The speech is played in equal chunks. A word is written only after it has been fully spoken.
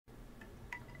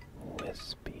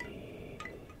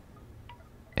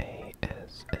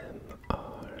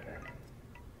ASMR.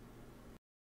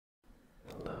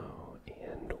 Hello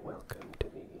and welcome to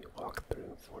the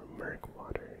walkthrough for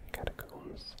Murkwater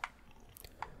Catacombs.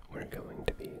 We're going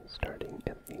to be starting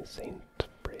at the Saint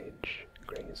Bridge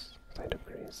Grace, Site of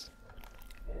Grace,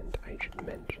 and I should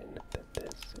mention that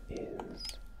this is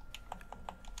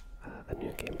a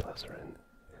new game plus run.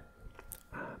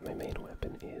 My main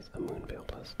weapon is a Moonveil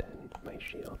plus 10. My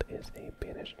shield is a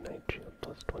Banished Knight shield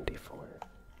plus 24.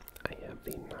 I have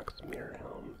the Nox Mirror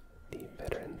Helm, the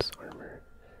Veteran's Armor,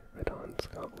 Radon's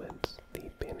Gauntlets, the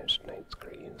Banished Knight's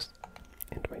Greaves,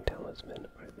 and my talisman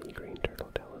are the Green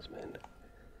Turtle Talisman,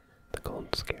 the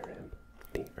Gold Scarab,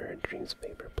 the Erdtree's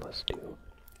Vapor plus 2,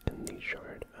 and the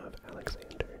Shard of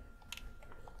Alexander.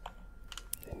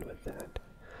 And with that,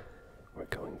 we're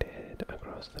going to head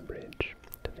across the bridge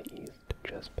to the east,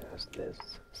 just past this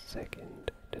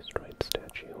second destroyed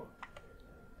statue,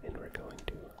 and we're going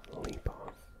to leap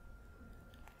off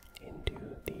into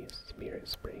the Spirit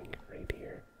Spring right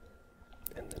here,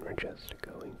 and then we're just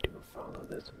going to follow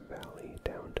this valley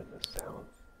down to the south.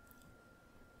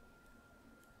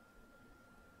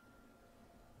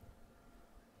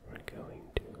 We're going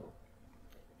to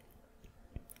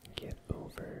get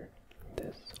over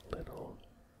this little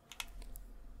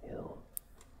hill,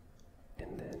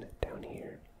 and then down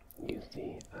here you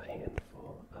see a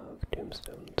handful of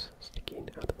tombstones sticking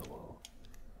out of the wall.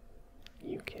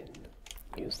 You can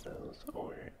use those,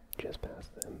 or just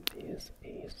past them is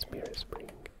a Spirit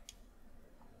Spring.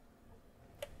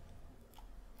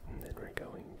 And then we're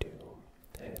going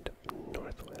to head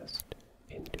northwest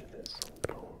into this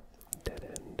little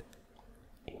dead end,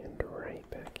 and right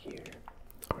back here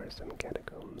are some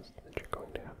catacombs that you're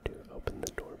going to have to open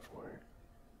the door for.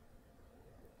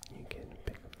 You can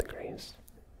pick up the grace,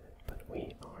 but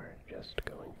we are just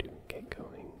going to get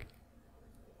going.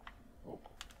 Oh,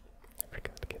 I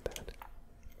forgot to get that.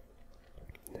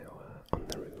 Now, on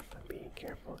the roof, be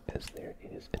careful as there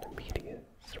is an immediate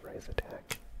surprise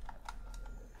attack.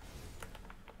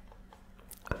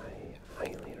 I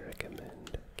highly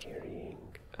recommend carrying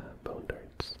bone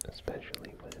darts,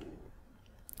 especially when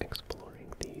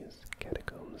exploring these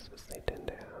catacombs, as they tend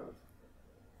to have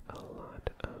a lot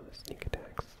of sneak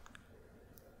attacks.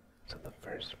 So the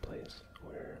first place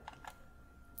we're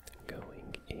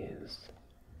going is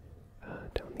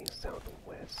down the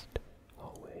southwest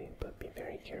hallway, but be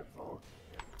very careful,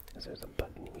 as there's a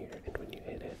button here, and when you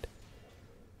hit it,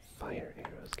 fire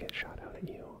arrows get shot out at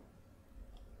you.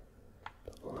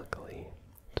 But luckily,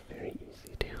 it's very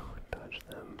easy to dodge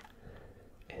them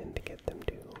and to get them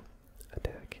to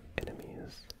attack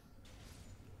enemies.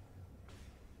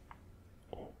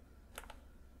 Oh,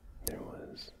 there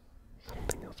was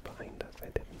something else behind us I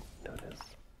didn't notice.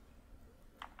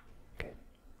 Okay.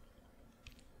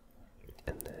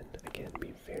 And then, again,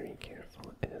 be very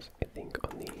careful, as I think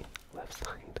on the left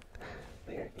side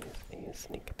there is a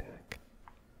sneak attack.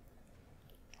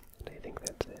 And I think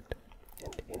that's it.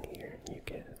 And in here you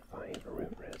get 5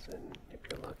 root resin. If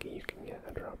you're lucky, you can get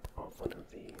a drop off one of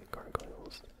the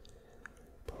gargoyles.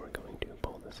 But we're going to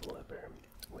pull this lever,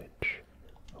 which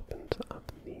opens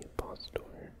up the boss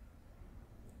door.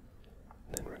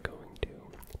 Then we're going to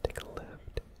take a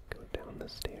left, go down the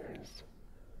stairs,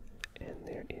 and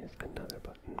there is another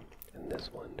button, and this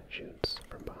one shoots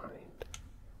from behind.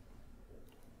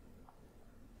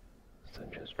 So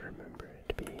just remember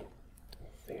to be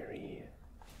very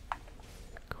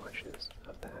cautious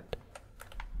of that.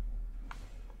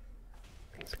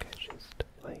 These guys just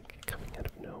like coming out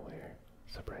of nowhere,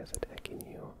 surprise attacking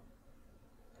you.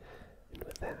 And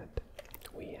with that,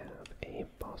 we have a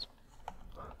boss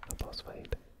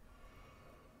fight.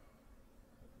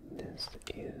 This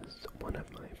is one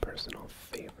of my personal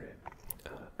favorite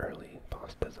early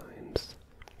boss designs,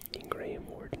 the Graham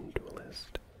Warden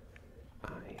Duelist.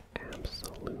 I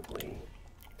absolutely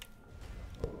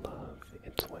love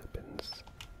its weapons.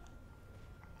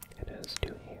 It has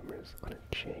 2 hammers on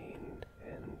a chain,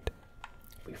 and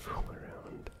we fool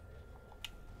around.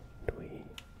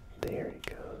 There it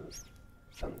goes.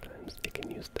 Sometimes it can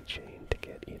use the chain to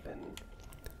get even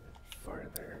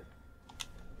farther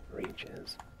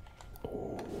reaches.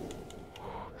 Oh,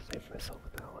 saved myself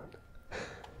with that one.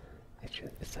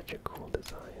 It's such a cool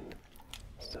design.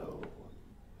 So,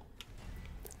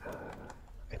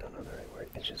 I don't know the right word.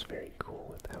 It's just very cool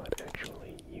with how it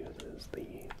actually uses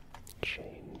the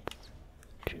chains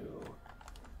to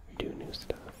do new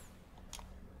stuff.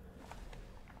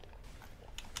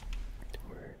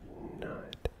 We're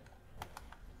not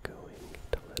going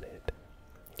to let it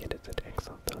get its attacks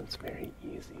off, though. It's very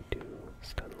easy to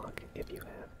stun lock if you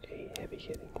have a heavy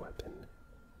hitting weapon.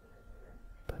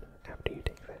 But after you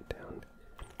take that down,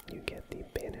 you get the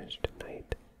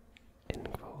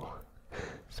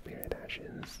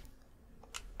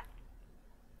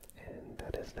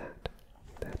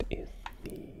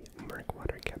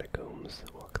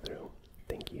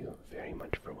very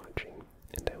much for watching,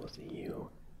 and I will see you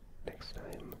next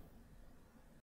time.